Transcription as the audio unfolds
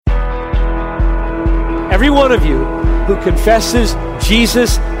every one of you who confesses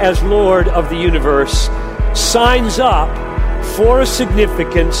Jesus as Lord of the universe signs up for a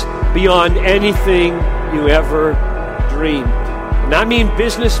significance beyond anything you ever dreamed. And I mean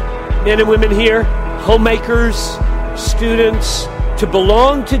business men and women here, homemakers, students. To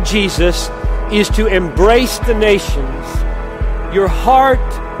belong to Jesus is to embrace the nations. Your heart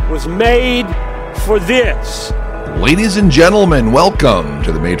was made for this. Ladies and gentlemen, welcome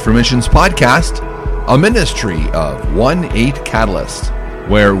to the Made for Missions podcast, a ministry of 1-8 Catalyst,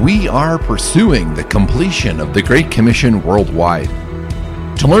 where we are pursuing the completion of the Great Commission worldwide.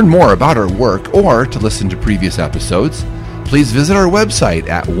 To learn more about our work or to listen to previous episodes, please visit our website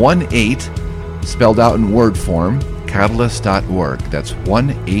at 1-8, spelled out in word form, catalyst.org. That's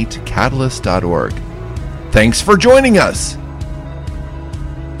 18catalyst.org. Thanks for joining us.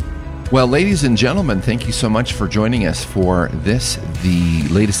 Well, ladies and gentlemen, thank you so much for joining us for this, the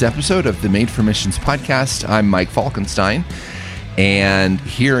latest episode of the Made for Missions podcast. I'm Mike Falkenstein, and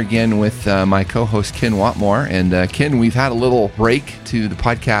here again with my co-host Ken Watmore. And Ken, we've had a little break to the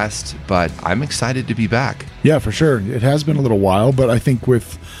podcast, but I'm excited to be back. Yeah, for sure. It has been a little while, but I think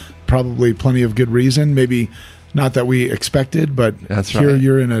with probably plenty of good reason. Maybe not that we expected, but That's here right.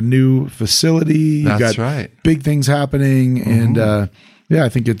 You're in a new facility. You've That's got right. big things happening, and yeah, I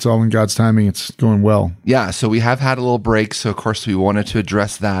think it's all in God's timing. It's going well. Yeah, so we have had a little break, so of course we wanted to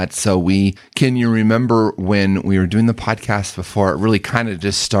address that. So can you remember when we were doing the podcast before, it really kind of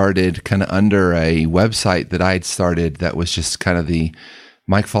just started kind of under a website that I'd started that was just kind of the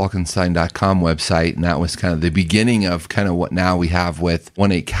MikeFalkenstein.com website, and that was kind of the beginning of kind of what now we have with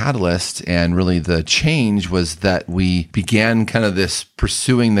 1-8 Catalyst. And really the change was that we began kind of this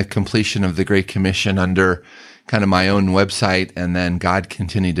pursuing the completion of the Great Commission under kind of my own website, and then God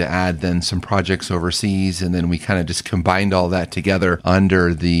continued to add then some projects overseas, and then we kind of just combined all that together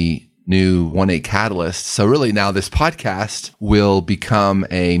under the new 1-8 Catalyst. So really now this podcast will become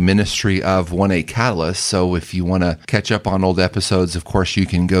a ministry of 1-8 Catalyst. So if you want to catch up on old episodes, of course, you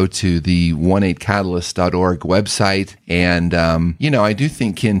can go to the 18catalyst.org website. And, I do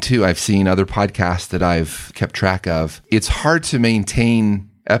think, Ken, too, I've seen other podcasts that I've kept track of. It's hard to maintain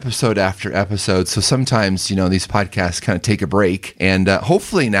episode after episode. So sometimes, these podcasts kind of take a break, and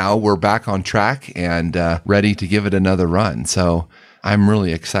hopefully now we're back on track and ready to give it another run. So I'm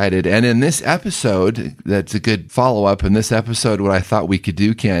really excited. And in this episode, that's a good follow-up. In this episode, what I thought we could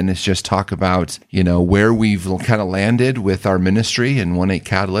do, Ken, is just talk about, where we've kind of landed with our ministry and 1-8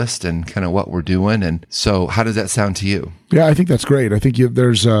 Catalyst and kind of what we're doing. And so how does that sound to you? Yeah, I think that's great. I think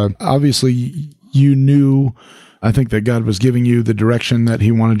there's obviously you knew, I think that God was giving you the direction that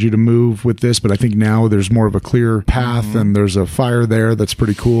he wanted you to move with this, but I think now there's more of a clear path and there's a fire there that's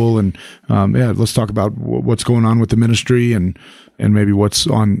pretty cool. And let's talk about what's going on with the ministry and maybe what's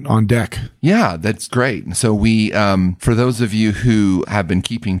on deck. Yeah, that's great. And so we, for those of you who have been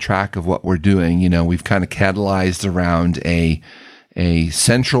keeping track of what we're doing, we've kind of catalyzed around a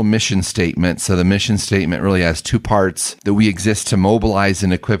central mission statement. So the mission statement really has two parts: that we exist to mobilize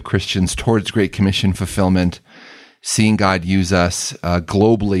and equip Christians towards Great Commission fulfillment, seeing God use us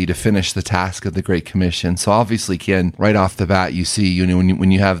globally to finish the task of the Great Commission. So obviously, Ken, right off the bat, you see,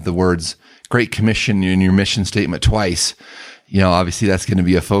 when you have the words Great Commission in your mission statement twice, obviously that's going to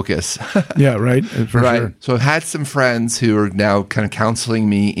be a focus. Yeah, right. For right. Sure. So I've had some friends who are now kind of counseling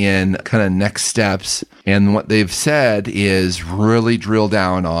me in kind of next steps. And what they've said is really drill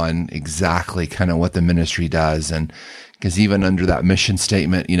down on exactly kind of what the ministry does. And because even under that mission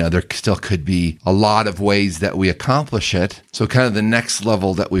statement, there still could be a lot of ways that we accomplish it. So kind of the next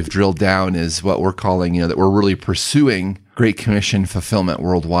level that we've drilled down is what we're calling, that we're really pursuing Great Commission fulfillment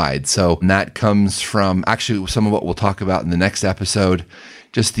worldwide. So that comes from actually some of what we'll talk about in the next episode,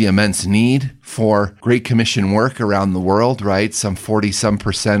 just the immense need for Great Commission work around the world, right? Some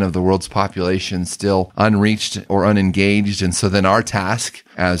 40% of the world's population still unreached or unengaged. And so then our task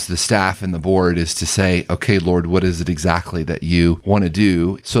as the staff and the board is to say, okay, Lord, what is it exactly that you want to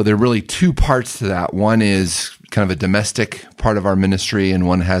do? So there are really two parts to that. One is kind of a domestic part of our ministry, and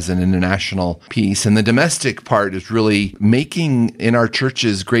one has an international piece. And the domestic part is really making in our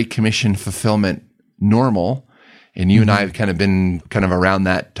churches Great Commission fulfillment normal. And you and I have kind of been kind of around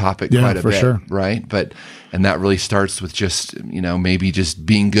that topic quite a bit, sure. Right? And that really starts with just, maybe just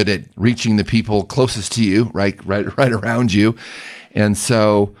being good at reaching the people closest to you, right around you. And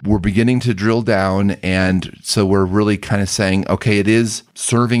so we're beginning to drill down. And so we're really kind of saying, okay, it is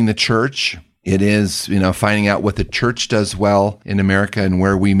serving the church. It is, finding out what the church does well in America and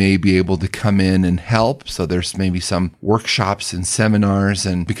where we may be able to come in and help. So there's maybe some workshops and seminars.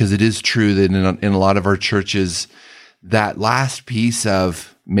 And because it is true that in a lot of our churches, that last piece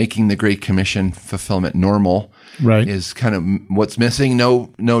of making the Great Commission fulfillment normal Right. is kind of what's missing.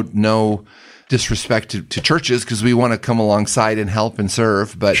 No disrespect to churches, because we want to come alongside and help and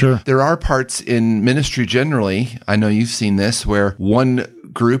serve. But Sure. there are parts in ministry generally, I know you've seen this, where one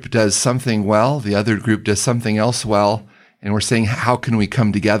group does something well, the other group does something else well, and we're saying, how can we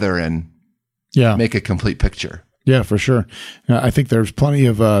come together and make a complete picture? Yeah, for sure. I think there's plenty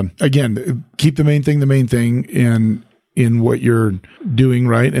of, again, keep the main thing in what you're doing,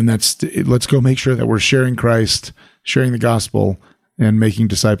 right? And let's go make sure that we're sharing Christ, sharing the gospel, and making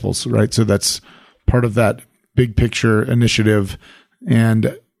disciples, right? So that's part of that big picture initiative.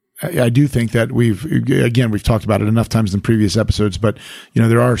 And I do think that we've talked about it enough times in previous episodes, but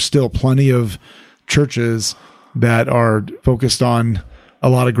there are still plenty of churches that are focused on a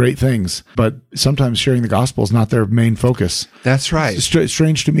lot of great things, but sometimes sharing the gospel is not their main focus. That's right. It's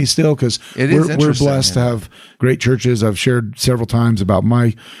strange to me still, because we're blessed to have great churches. I've shared several times about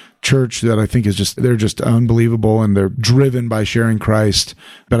my church that I think they're just unbelievable, and they're driven by sharing Christ.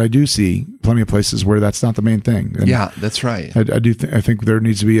 But I do see plenty of places where that's not the main thing. And yeah, that's right. I think there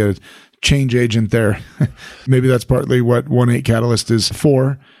needs to be a change agent there. Maybe that's partly what 1-8 Catalyst is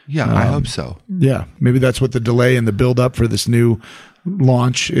for. Yeah, I hope so. Yeah, maybe that's what the delay and the build up for this new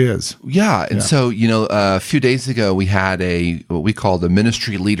launch is. Yeah. And so, a few days ago, we had what we call the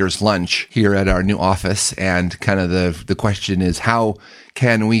ministry leaders lunch here at our new office. And kind of the question is, how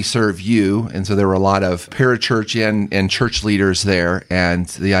can we serve you? And so there were a lot of parachurch and church leaders there. And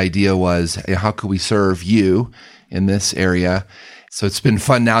the idea was, how could we serve you in this area? So it's been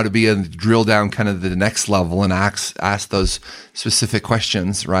fun now to be able to drill down kind of the next level and ask those specific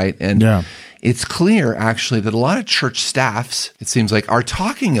questions, right? And it's clear, actually, that a lot of church staffs, it seems like, are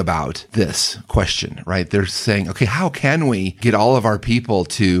talking about this question, right? They're saying, okay, how can we get all of our people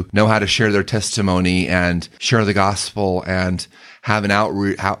to know how to share their testimony and share the gospel and have an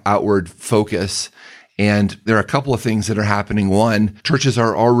outward focus? And there are a couple of things that are happening. One, church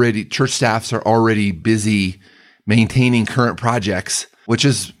staffs are already busy maintaining current projects, which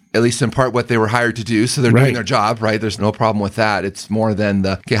is at least in part what they were hired to do. So they're doing their job, right? There's no problem with that. it's more than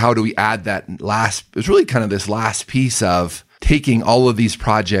how do we add that it's really kind of this last piece of taking all of these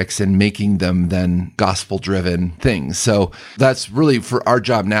projects and making them then gospel-driven things. So that's really for our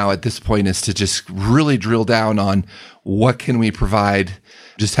job now at this point, is to just really drill down on what can we provide,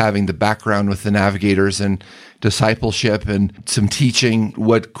 just having the background with the navigators and discipleship and some teaching,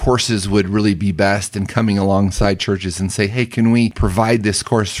 what courses would really be best, and coming alongside churches and say, hey, can we provide this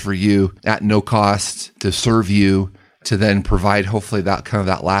course for you at no cost to serve you, to then provide hopefully that kind of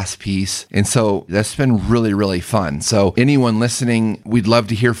that last piece. And so that's been really, really fun. So anyone listening, we'd love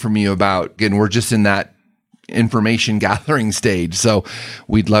to hear from you about, again, we're just in that information gathering stage. So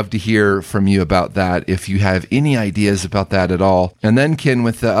we'd love to hear from you about that if you have any ideas about that at all. And then, Ken,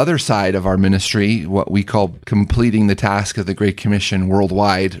 with the other side of our ministry, what we call completing the task of the Great Commission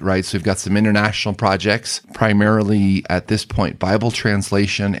worldwide, right? So we've got some international projects, primarily at this point, Bible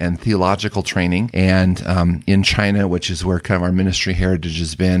translation and theological training, and in China, which is where kind of our ministry heritage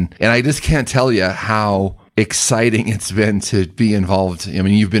has been. And I just can't tell you how exciting it's been to be involved. I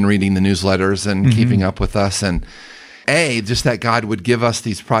mean, you've been reading the newsletters and keeping up with us, and just that God would give us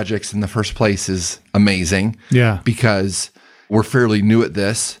these projects in the first place is amazing. Yeah, because we're fairly new at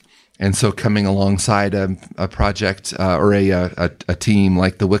this, and so coming alongside a project or a team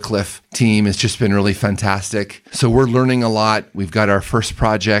like the Wycliffe team has just been really fantastic. So we're learning a lot. We've got our first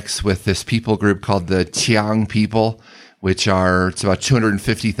projects with this people group called the Qiang people, which it's about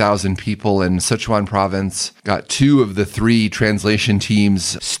 250,000 people in Sichuan province. Got 2 of the 3 translation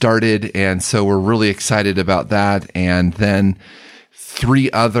teams started, and so we're really excited about that. And then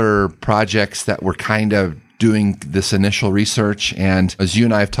 3 other projects that we're kind of doing this initial research. And as you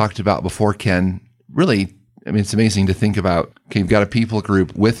and I have talked about before, Ken, really, I mean, it's amazing to think about, okay, you've got a people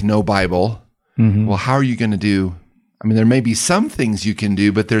group with no Bible. Well, how are you going to do? I mean, there may be some things you can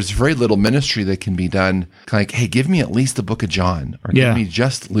do, but there's very little ministry that can be done. Like, hey, give me at least the book of John, or give me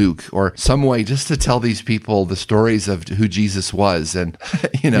just Luke, or some way just to tell these people the stories of who Jesus was. And,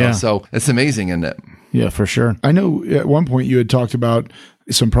 so it's amazing, isn't it? Yeah, for sure. I know at one point you had talked about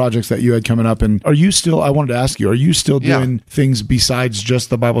some projects that you had coming up, and I wanted to ask you, are you still doing things besides just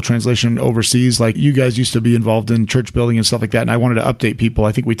the Bible translation overseas? Like, you guys used to be involved in church building and stuff like that, and I wanted to update people.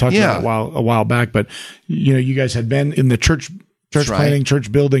 I think we talked about it a while back, but you guys had been in the church church planting,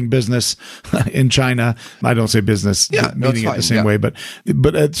 church building business in China. I don't say business, meaning it the same way, but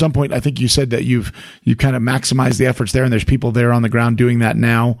at some point, I think you said that you kind of maximized the efforts there, and there's people there on the ground doing that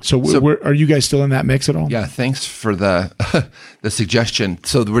now. So are you guys still in that mix at all? Yeah, thanks for the suggestion.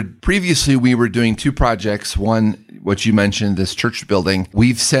 So previously we were doing 2 projects. One, what you mentioned, this church building.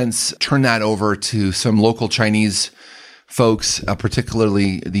 We've since turned that over to some local Chinese folks,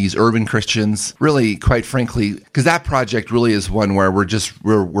 particularly these urban Christians, really, quite frankly, because that project really is one where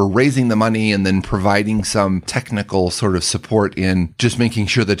we're raising the money and then providing some technical sort of support in just making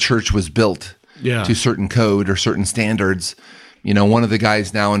sure the church was built to certain code or certain standards. One of the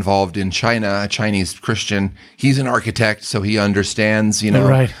guys now involved in China, a Chinese Christian, he's an architect, so he understands,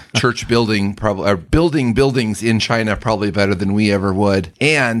 church building, or building buildings in China probably better than we ever would.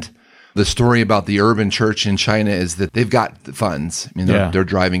 And the story about the urban church in China is that they've got the funds. I mean, they're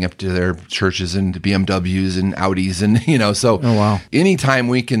driving up to their churches in BMWs and Audis, and so anytime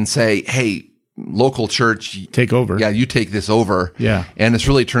we can say, hey, local church, take over. Yeah, you take this over. Yeah. And it's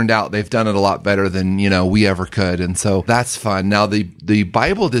really turned out they've done it a lot better than, we ever could. And so that's fun. Now, the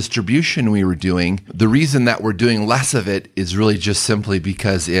Bible distribution we were doing, the reason that we're doing less of it is really just simply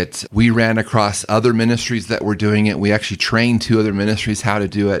because we ran across other ministries that were doing it. We actually trained 2 other ministries how to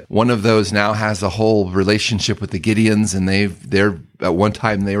do it. One of those now has a whole relationship with the Gideons, and they're at one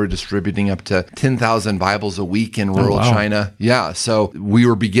time, they were distributing up to 10,000 Bibles a week in rural China. Yeah, so we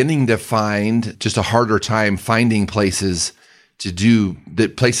were beginning to find just a harder time finding places to do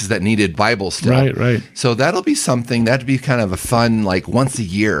places that needed Bibles still. Right. So that'll be something, that'd be kind of a fun, like once a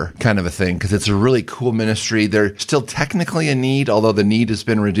year kind of a thing, because it's a really cool ministry. They're still technically in need, although the need has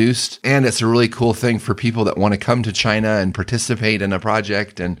been reduced. And it's a really cool thing for people that want to come to China and participate in a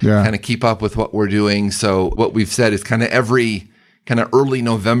project and kind of keep up with what we're doing. So what we've said is kind of every kind of early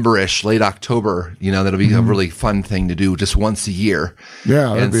November-ish, late October, that'll be a really fun thing to do just once a year.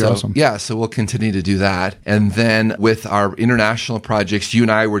 Yeah, that'd be awesome. Yeah, so we'll continue to do that. And then with our international projects, you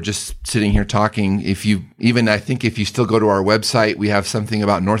and I were just sitting here talking. I think if you still go to our website, we have something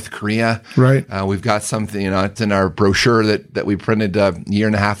about North Korea. Right. We've got something, it's in our brochure that we printed a year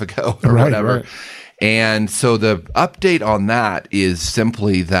and a half ago or whatever. Right. And so the update on that is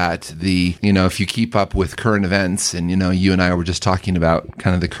simply that if you keep up with current events, and, you and I were just talking about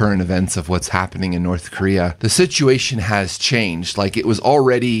kind of the current events of what's happening in North Korea, the situation has changed. Like, it was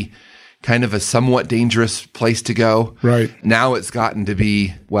already kind of a somewhat dangerous place to go. Right. Now it's gotten to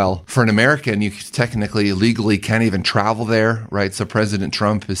be, for an American, you technically legally can't even travel there, right? So President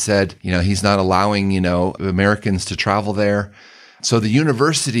Trump has said, he's not allowing, Americans to travel there. So the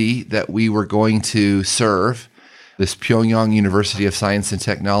university that we were going to serve, this Pyongyang University of Science and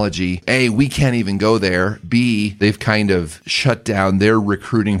Technology, A, we can't even go there. B, they've kind of shut down their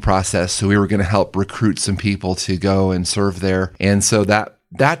recruiting process. So we were going to help recruit some people to go and serve there. And so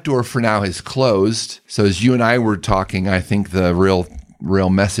that door for now is closed. So as you and I were talking, I think the real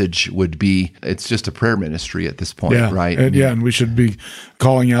message would be it's just a prayer ministry at this point, right? And we should be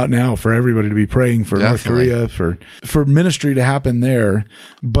calling out now for everybody to be praying for North Korea, for ministry to happen there,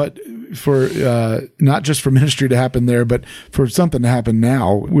 but for not just for ministry to happen there, but for something to happen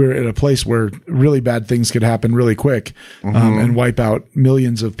now. We're at a place where really bad things could happen really quick and wipe out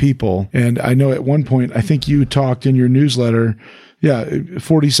millions of people. And I know at one point, I think you talked in your newsletter,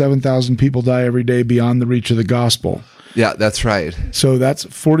 47,000 people die every day beyond the reach of the gospel. Yeah, that's right. So that's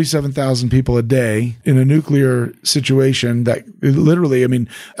 47,000 people a day in a nuclear situation that literally,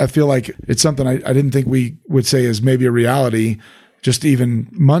 I feel like it's something I didn't think we would say is maybe a reality just even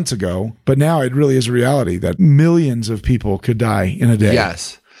months ago, but now it really is a reality that millions of people could die in a day.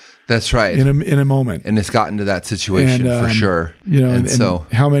 Yes. That's right. In a moment. And it's gotten to that situation for sure. And so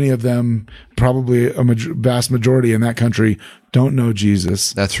how many of them, probably a vast majority in that country, don't know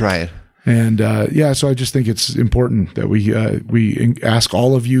Jesus. That's right. And so I just think it's important that we ask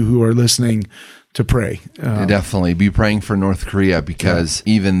all of you who are listening to pray. Definitely be praying for North Korea, because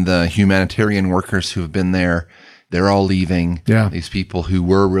even the humanitarian workers who have been there, they're all leaving. Yeah. These people who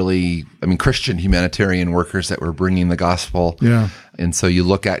were really, Christian humanitarian workers that were bringing the gospel. Yeah. And so you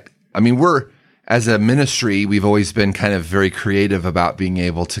look at, as a ministry, we've always been kind of very creative about being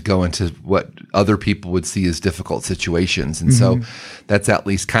able to go into what other people would see as difficult situations. And so that's at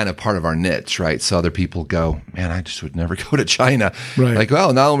least kind of part of our niche, right? So other people go, man, I just would never go to China. Right. Like,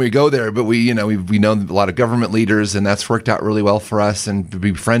 well, not only we go there, but we know a lot of government leaders, and that's worked out really well for us, and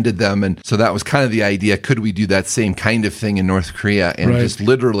we befriended them. And so that was kind of the idea. Could we do that same kind of thing in North Korea? And just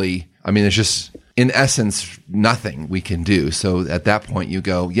literally, it's just in essence, nothing we can do. So at that point you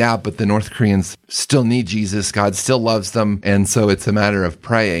go, yeah, but the North Koreans still need Jesus. God still loves them. And so it's a matter of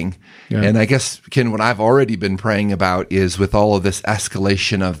praying. Yeah. And I guess, Ken, what I've already been praying about is with all of this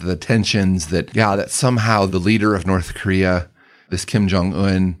escalation of the tensions that somehow the leader of North Korea, this Kim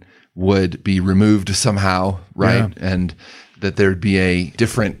Jong-un, would be removed somehow, right? Yeah. And that there'd be a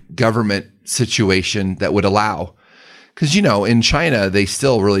different government situation that would allow, because, in China, they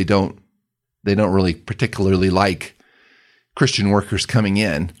still really don't really particularly like Christian workers coming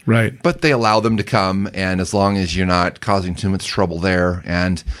in. Right. But they allow them to come. And as long as you're not causing too much trouble there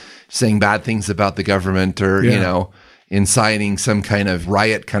and saying bad things about the government or, inciting some kind of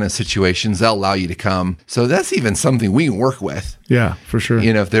riot kind of situations, they'll allow you to come. So that's even something we can work with. Yeah, for sure.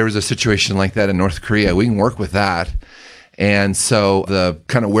 If there was a situation like that in North Korea, we can work with that. And so the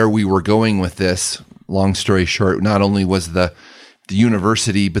kind of where we were going with this, long story short, not only was the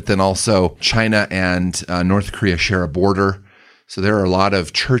university, but then also China and North Korea share a border. So there are a lot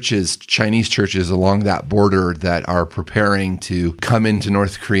of churches, Chinese churches along that border that are preparing to come into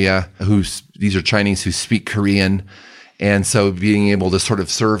North Korea. These are Chinese who speak Korean. And so being able to sort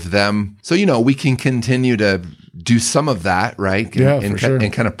of serve them. So, we can continue to do some of that, right? For sure.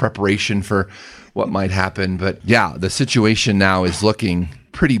 And kind of preparation for what might happen. But yeah, the situation now is looking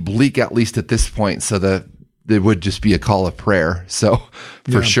pretty bleak, at least at this point. So there would just be a call of prayer. So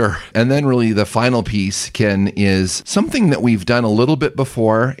for sure. And then really the final piece, Ken, is something that we've done a little bit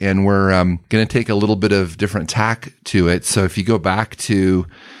before, and we're going to take a little bit of different tack to it. So if you go back to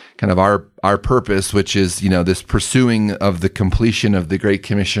kind of our purpose, which is, this pursuing of the completion of the Great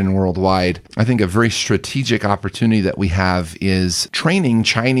Commission worldwide, I think a very strategic opportunity that we have is training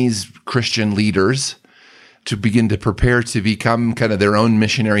Chinese Christian leaders to begin to prepare to become kind of their own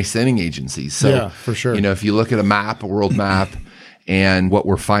missionary sending agencies. So, yeah, for sure. If you look at a world map, and what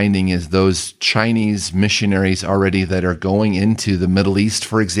we're finding is those Chinese missionaries already that are going into the Middle East,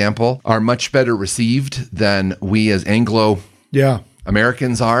 for example, are much better received than we as Anglo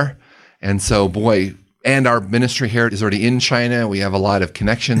Americans are. And so, and our ministry here is already in China. We have a lot of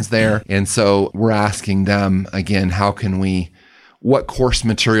connections there. And so we're asking them again, what course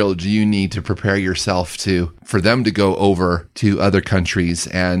material do you need to prepare yourself for them to go over to other countries?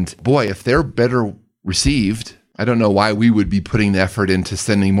 And if they're better received, I don't know why we would be putting the effort into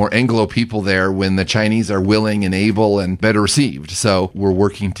sending more Anglo people there when the Chinese are willing and able and better received. So we're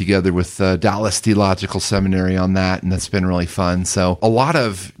working together with Dallas Theological Seminary on that, and that's been really fun. So a lot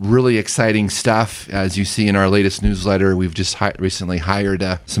of really exciting stuff. As you see in our latest newsletter, we've just recently hired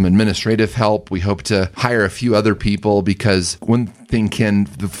some administrative help. We hope to hire a few other people, because one thing, Ken,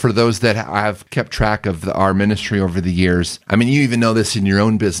 for those that have kept track of our ministry over the years, I mean, you even know this in your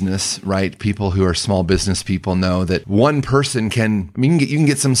own business, right? People who are small business people know that one person you can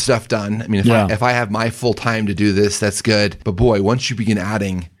get some stuff done. I mean, if I have my full time to do this, that's good. But once you begin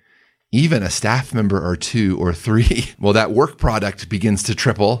adding even a staff member or two or three, well, that work product begins to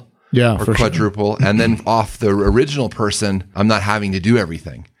triple or quadruple. Sure. And then off the original person, I'm not having to do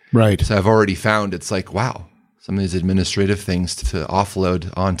everything. Right. So I've already found it's like, wow, some of these administrative things to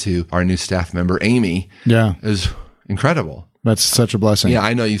offload onto our new staff member, Amy, is incredible. That's such a blessing. Yeah,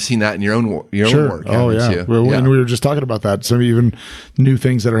 I know you've seen that in your own work. Oh, yeah. And we were just talking about that. Some even new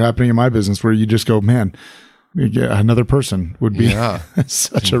things that are happening in my business where you just go, man, another person would be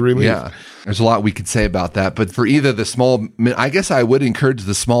such a relief. Yeah, there's a lot we could say about that. But for either I guess I would encourage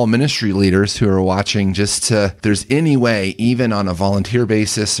the small ministry leaders who are watching if there's any way, even on a volunteer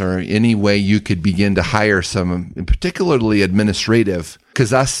basis or any way you could begin to hire some, particularly administrative,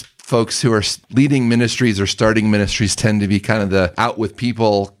 because us folks who are leading ministries or starting ministries tend to be kind of the out with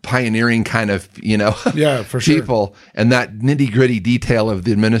people, pioneering kind of, for sure. people. And that nitty gritty detail of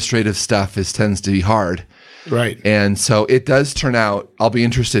the administrative stuff tends to be hard. Right. And so it does turn out, I'll be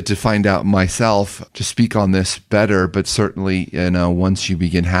interested to find out myself to speak on this better, but certainly, once you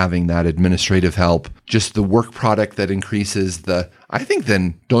begin having that administrative help, just the work product that increases I think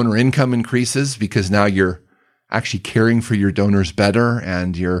then donor income increases, because now you're actually caring for your donors better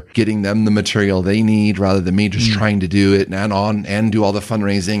and you're getting them the material they need rather than me just trying to do it and do all the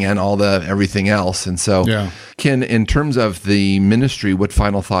fundraising and all the everything else. And so, Ken, in terms of the ministry, what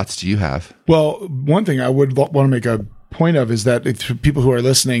final thoughts do you have? Well, one thing I would want to make a point of is that if people who are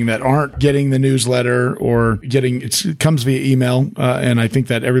listening that aren't getting the newsletter or it comes via email, and I think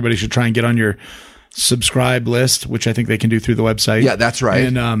that everybody should try and get on your subscribe list, which I think they can do through the website. Yeah, that's right.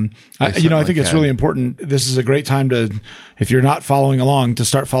 And I think it's really important. This is a great time to, if you're not following along, to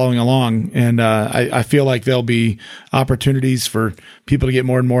start following along. And I feel like there'll be opportunities for people to get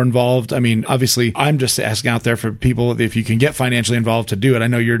more and more involved. I mean, obviously, I'm just asking out there for people, if you can get financially involved, to do it. I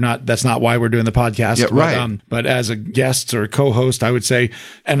know you're not. That's not why we're doing the podcast. Yeah, right. But as a guest or co-host, I would say,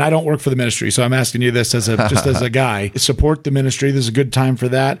 and I don't work for the ministry, so I'm asking you this as a guy, support the ministry. This is a good time for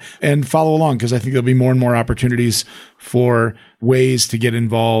that, and follow along, because I think there'll be more and more opportunities for ways to get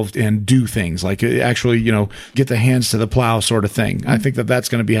involved and do things like actually, get the hands to the plow sort of thing. I think that that's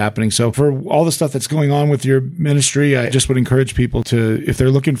going to be happening. So for all the stuff that's going on with your ministry, I just would encourage people to, if they're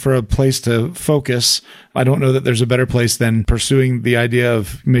looking for a place to focus, I don't know that there's a better place than pursuing the idea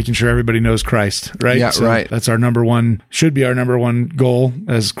of making sure everybody knows Christ, right? Yeah, so right. That's should be our number one goal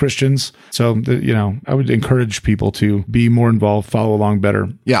as Christians. So, I would encourage people to be more involved, follow along better.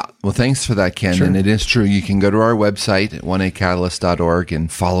 Yeah. Well, thanks for that, Ken. Sure. And it is true. You can go to our website at 1acatalyst.org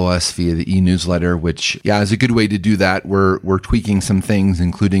and follow us via the e-newsletter, which, is a good way to do that. We're tweaking some things,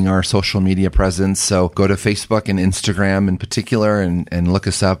 including our social media presence. So go to Facebook and Instagram in particular and look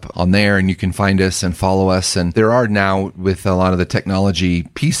us up on there, and you can find us and follow us. And there are now, with a lot of the technology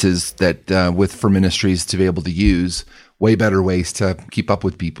pieces that for ministries to be able to use, way better ways to keep up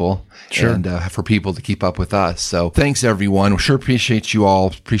with people. Sure. And for people to keep up with us. So thanks, everyone. We sure appreciate you all.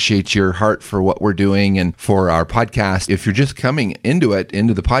 Appreciate your heart for what we're doing and for our podcast. If you're just coming into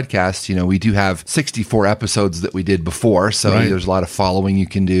the podcast, we do have 64 episodes that we did before. So There's a lot of following you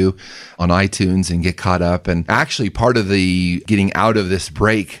can do on iTunes and get caught up. And actually, part of the getting out of this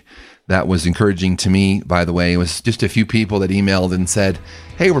break that was encouraging to me, by the way, it was just a few people that emailed and said,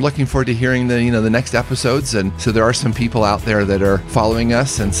 hey, we're looking forward to hearing the next episodes. And so there are some people out there that are following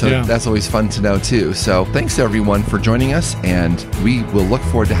us. And so That's always fun to know too. So thanks everyone for joining us. And we will look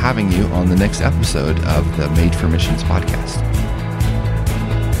forward to having you on the next episode of the Made for Missions podcast.